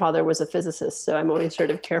grandfather was a physicist, so I'm always sort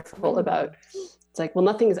of careful about, it's like, well,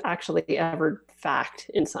 nothing is actually ever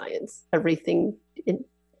fact in science.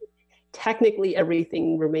 Technically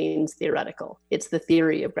everything remains theoretical. It's the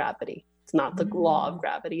theory of gravity. It's not the law of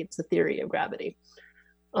gravity. It's the theory of gravity.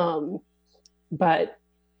 But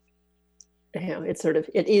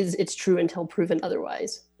it's true until proven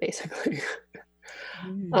otherwise, basically.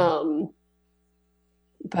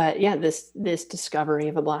 But yeah, this discovery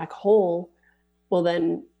of a black hole, well,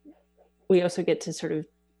 then we also get to sort of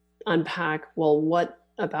unpack, well, what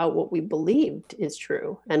about what we believed is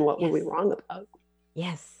true and what were we wrong about?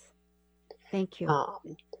 Yes. Thank you.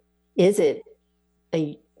 Is it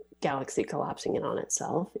a galaxy collapsing in on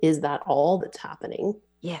itself? Is that all that's happening?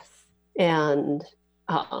 Yes. And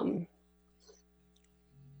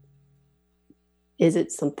is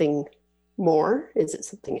it something more? Is it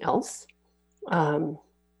something else? And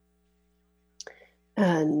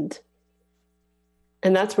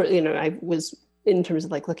that's where, I was in terms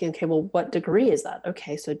of like looking, okay, well, what degree is that?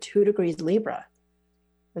 Okay, so 2 degrees Libra.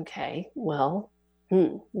 Okay, well,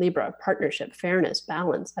 Libra, partnership, fairness,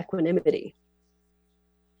 balance, equanimity.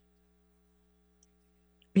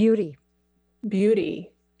 Beauty.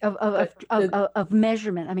 of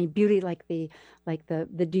measurement. I mean, beauty, like the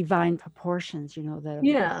divine proportions,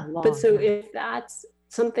 Yeah. But so if that's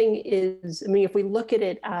something is, I mean, if we look at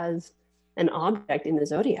it as an object in the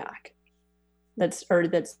zodiac that's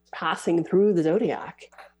passing through the zodiac,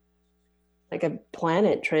 like a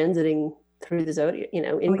planet transiting through the zodiac,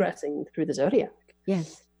 ingressing through the zodiac.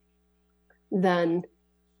 Yes. Then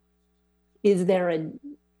is there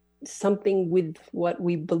something with what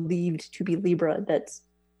we believed to be Libra that's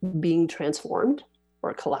being transformed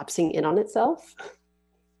or collapsing in on itself?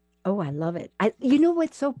 Oh, I love it.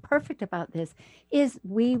 What's so perfect about this is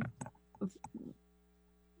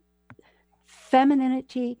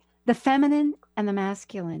femininity, the feminine and the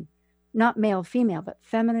masculine, not male, female, but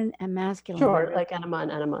feminine and masculine. Sure, like anima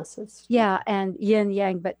and animus. Yeah, and yin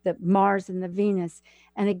yang, but the Mars and the Venus,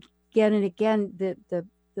 and again and again, the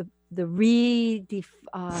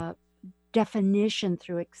definition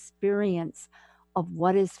through experience of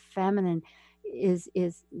what is feminine is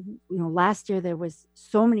last year there was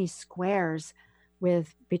so many squares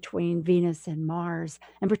between Venus and Mars,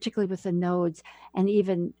 and particularly with the nodes, and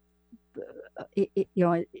even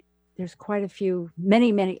there's quite a few,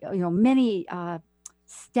 many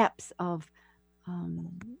steps of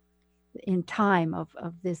in time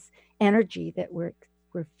of this energy that we're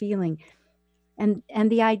feeling, and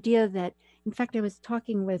the idea that, in fact, I was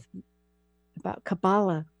talking about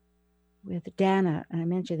Kabbalah with Dana, and I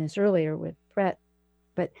mentioned this earlier with Brett,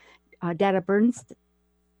 but Dana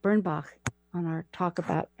Bernbach on our talk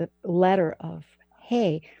about the letter of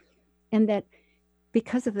Hay, and that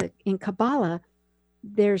because of in Kabbalah,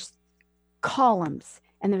 there's columns,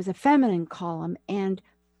 and there's a feminine column, and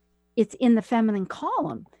it's in the feminine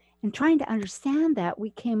column. And trying to understand that,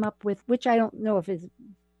 we came up with, which I don't know if it's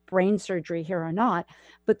brain surgery here or not,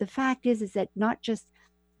 but the fact is that not just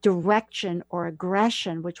direction or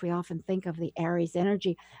aggression, which we often think of the Aries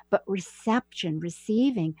energy, but reception,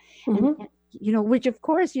 receiving, and which of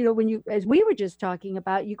course, when as we were just talking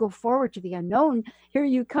about, you go forward to the unknown, here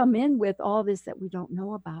you come in with all this that we don't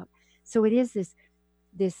know about. So it is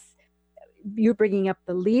this you're bringing up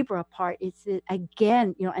the Libra part. It's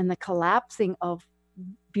again, and the collapsing of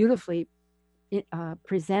beautifully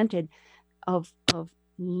presented of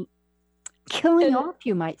killing off,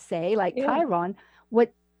 you might say, like Chiron,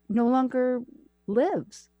 what no longer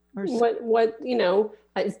lives. Or what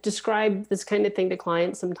I describe this kind of thing to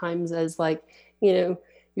clients sometimes as like, you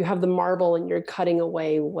have the marble and you're cutting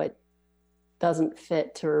away what doesn't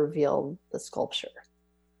fit to reveal the sculpture,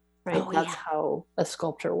 right? That's how a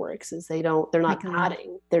sculpture works, is they're not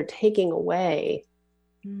adding, they're taking away.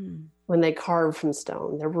 When they carve from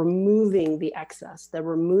stone, they're removing the excess, they're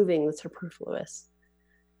removing the superfluous.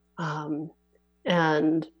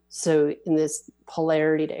 And so in this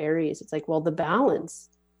polarity to Aries, it's like, well, the balance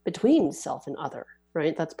between self and other,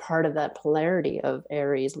 right? That's part of that polarity of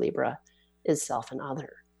Aries, Libra, is self and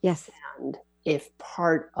other. Yes. And if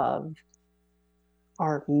part of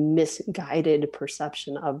our misguided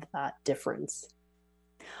perception of that difference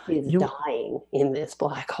is dying in this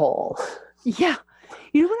black hole. Yeah.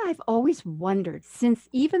 You know what I've always wondered, since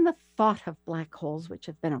even the thought of black holes, which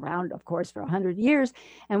have been around, of course, for 100 years.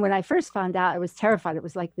 And when I first found out, I was terrified. It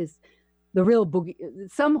was like the real boogie,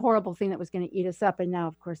 some horrible thing that was going to eat us up. And now,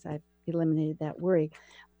 of course, I've eliminated that worry,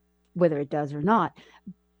 whether it does or not.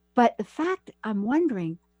 But the fact, I'm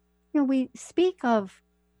wondering, we speak of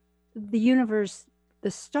the universe,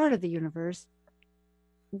 the start of the universe,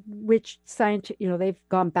 which they've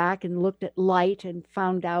gone back and looked at light and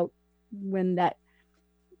found out when that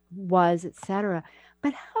was, etc.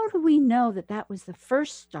 But how do we know that was the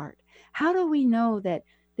first start? How do we know that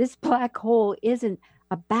this black hole isn't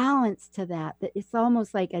a balance to that it's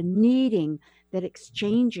almost like a kneading that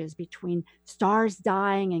exchanges between stars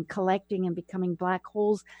dying and collecting and becoming black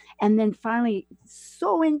holes, and then finally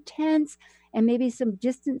so intense, and maybe some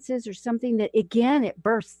distances or something that again it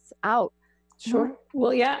bursts out? Sure.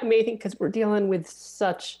 Well, yeah, I mean, I think because we're dealing with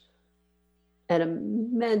such an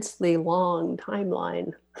immensely long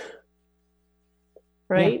timeline,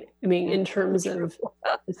 right? Yeah. I mean, in terms of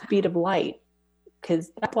the speed of light,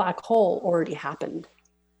 because that black hole already happened.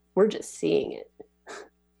 We're just seeing it.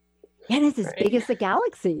 And it's as big as the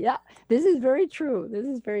galaxy. Yeah, this is very true.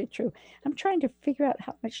 I'm trying to figure out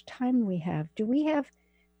how much time we have. Do we have?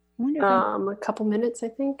 A couple minutes, I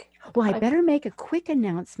think. Well, I better make a quick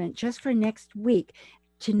announcement just for next week.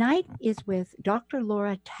 Tonight is with Dr.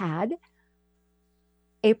 Laura Tad,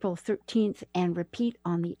 April 13th, and repeat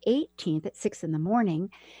on the 18th at 6 a.m.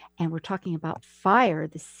 And we're talking about fire,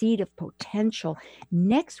 the seed of potential.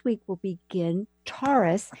 Next week we'll begin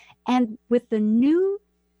Taurus, and with the new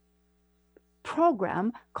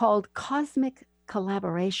program called Cosmic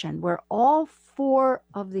collaboration where all 4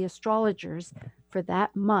 of the astrologers for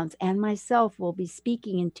that month and myself will be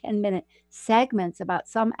speaking in 10-minute segments about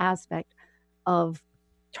some aspect of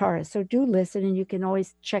Taurus. So do listen, and you can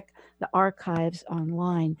always check the archives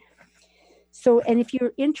online. So, and if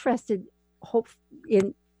you're interested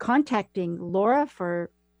in contacting Laura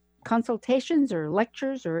for consultations or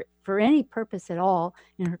lectures or for any purpose at all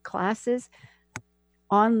in her classes,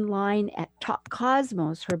 online at Talk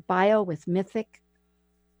Cosmos, her bio with Mythic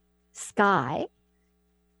Sky.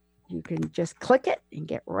 You can just click it and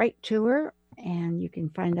get right to her, and you can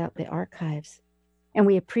find out the archives. And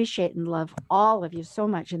we appreciate and love all of you so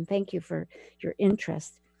much, and thank you for your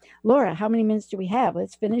interest. Laura, how many minutes do we have?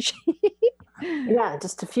 Let's finish. Yeah,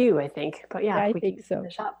 just a few, I think. But yeah, I we think can so.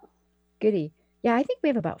 finish up. Goody. Yeah, I think we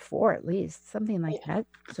have about 4 at least, something like that.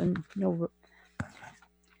 So no.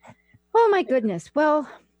 Oh my goodness. Well,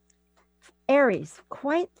 Aries,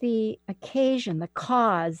 quite the occasion, the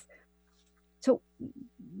cause. So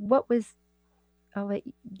what was,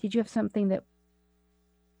 did you have something that?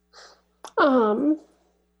 I don't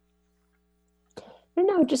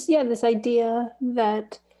know, just, this idea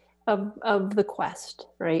that of the quest,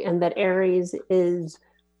 right? And that Aries is,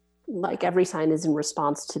 like every sign, is in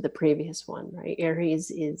response to the previous one, right?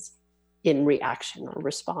 Aries is in reaction or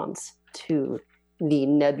response to the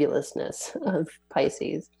nebulousness of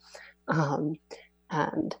Pisces,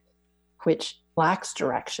 and which lacks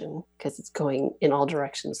direction because it's going in all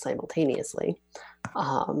directions simultaneously.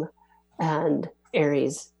 And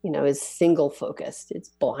Aries, is single focused. It's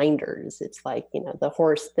blinders. It's like, the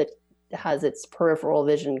horse that has its peripheral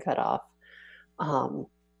vision cut off.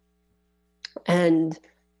 And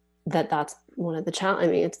that's one of the challenges.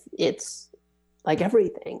 I mean, it's like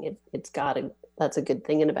everything. That's a good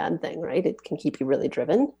thing and a bad thing, right? It can keep you really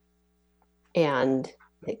driven, and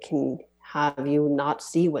it can have you not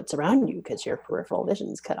see what's around you because your peripheral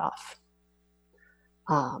vision's cut off.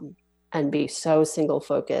 And be so single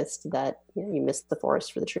focused that you miss the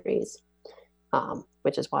forest for the trees,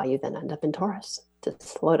 which is why you then end up in Taurus.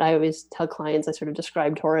 I always tell clients, I sort of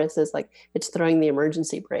describe Taurus as like it's throwing the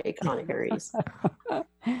emergency brake on Aries,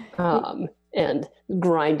 and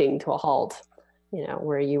grinding to a halt.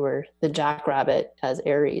 Where you were the jackrabbit as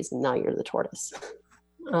Aries, and now you're the tortoise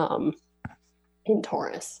in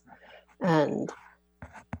Taurus, and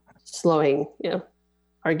slowing.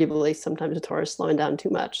 Arguably sometimes a Taurus slowing down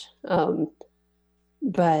too much.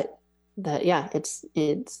 But that, it's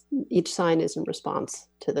each sign is in response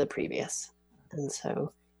to the previous. And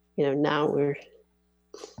so, now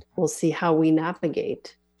we'll see how we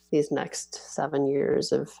navigate these next 7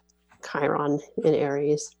 years of Chiron in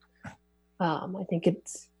Aries. I think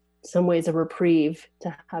it's in some ways a reprieve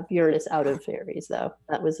to have Uranus out of Aries, though.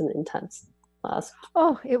 That was an intense last.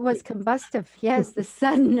 Oh, it was combustive. Yes, the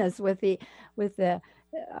suddenness with the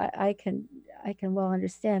I can well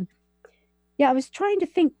understand. Yeah, I was trying to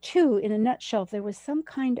think too, in a nutshell, if there was some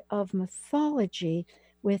kind of mythology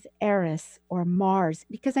with Eris or Mars,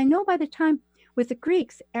 because I know by the time with the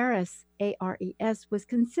Greeks, Eris, Ares, was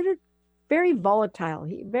considered very volatile,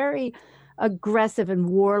 very aggressive and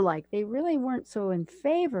warlike. They really weren't so in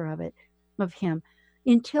favor of him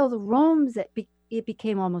until the Romans, it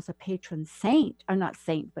became almost a patron saint, or not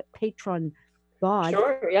saint, but patron god.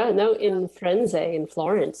 Sure, yeah, no, in Firenze, in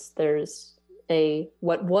Florence, there's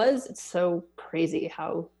it's so crazy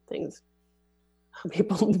how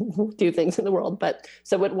people do things in the world. But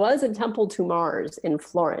so what was a temple to Mars in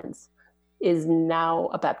Florence is now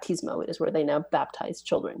a baptismo. It is where they now baptize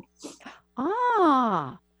children.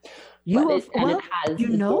 Ah, it has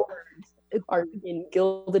doors are in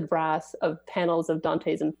gilded brass of panels of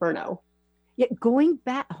Dante's Inferno. Yeah, going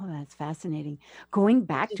back, that's fascinating. Going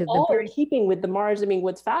back to all in keeping with the Mars. I mean,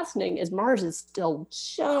 what's fascinating is Mars is still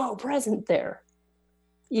so present there,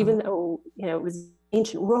 even though it was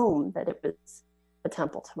ancient Rome that it was a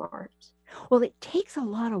temple to Mars. Well, it takes a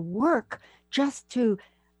lot of work just to,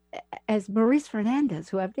 as Maurice Fernandez,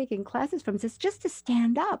 who I've taken classes from, says, just to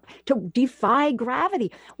stand up, to defy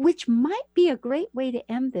gravity, which might be a great way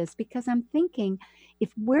to end this, because I'm thinking, if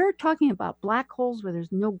we're talking about black holes where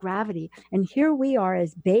there's no gravity, and here we are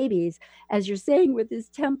as babies, as you're saying with this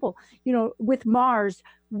temple, with Mars,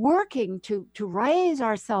 working to raise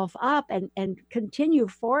ourselves up and continue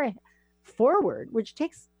forward, which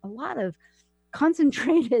takes a lot of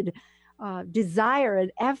concentrated desire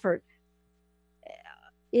and effort.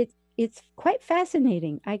 It's quite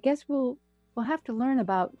fascinating. I guess we'll have to learn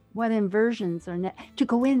about what inversions are to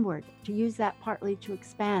go inward, to use that partly to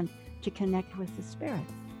expand, to connect with the spirit.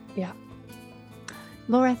 Yeah.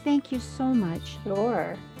 Laura, thank you so much.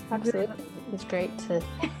 Sure. Absolutely. It was great to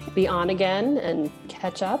be on again and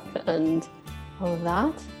catch up, and all of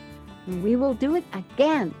that. And we will do it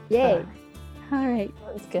again. Yay. All right.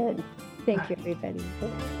 That's good. Thank you, everybody.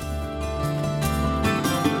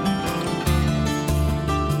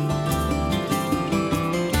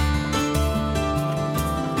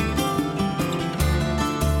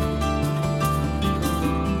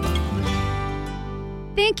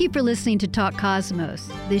 Thank you for listening to Talk Cosmos,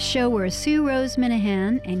 the show where Sue Rose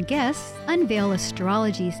Minahan and guests unveil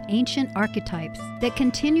astrology's ancient archetypes that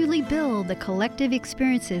continually build the collective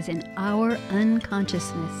experiences in our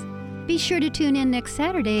unconsciousness. Be sure to tune in next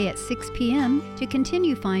Saturday at 6 p.m. to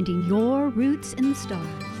continue finding your roots in the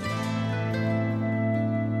stars.